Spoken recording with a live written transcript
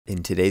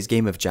In today's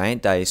game of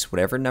giant dice,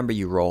 whatever number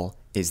you roll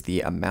is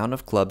the amount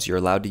of clubs you're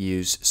allowed to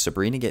use.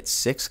 Sabrina gets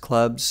 6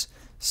 clubs,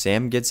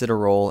 Sam gets it a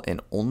roll and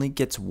only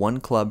gets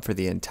 1 club for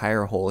the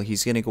entire hole.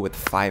 He's going to go with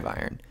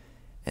 5-iron.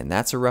 And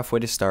that's a rough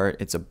way to start.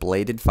 It's a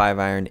bladed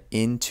 5-iron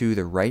into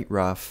the right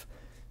rough.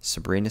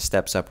 Sabrina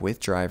steps up with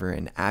driver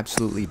and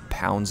absolutely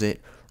pounds it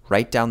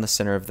right down the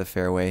center of the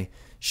fairway.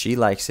 She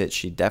likes it.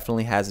 She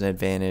definitely has an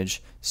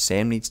advantage.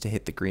 Sam needs to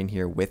hit the green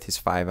here with his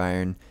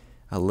 5-iron.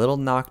 A little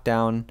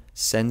knockdown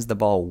sends the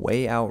ball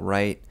way out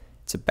right.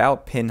 It's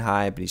about pin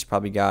high, but he's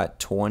probably got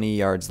 20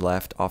 yards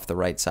left off the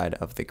right side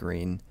of the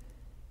green.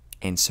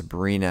 And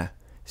Sabrina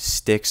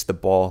sticks the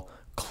ball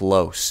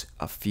close.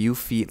 A few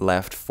feet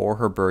left for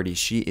her birdie.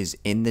 She is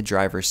in the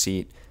driver's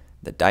seat.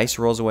 The dice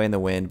rolls away in the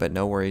wind, but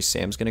no worries.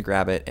 Sam's going to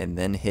grab it and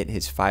then hit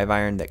his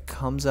 5-iron that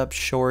comes up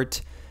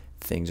short.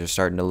 Things are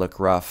starting to look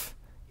rough.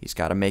 He's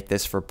got to make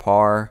this for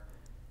par,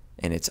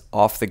 and it's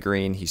off the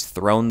green. He's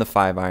thrown the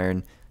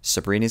 5-iron.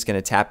 Sabrina's going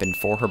to tap in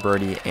for her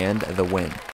birdie and the win.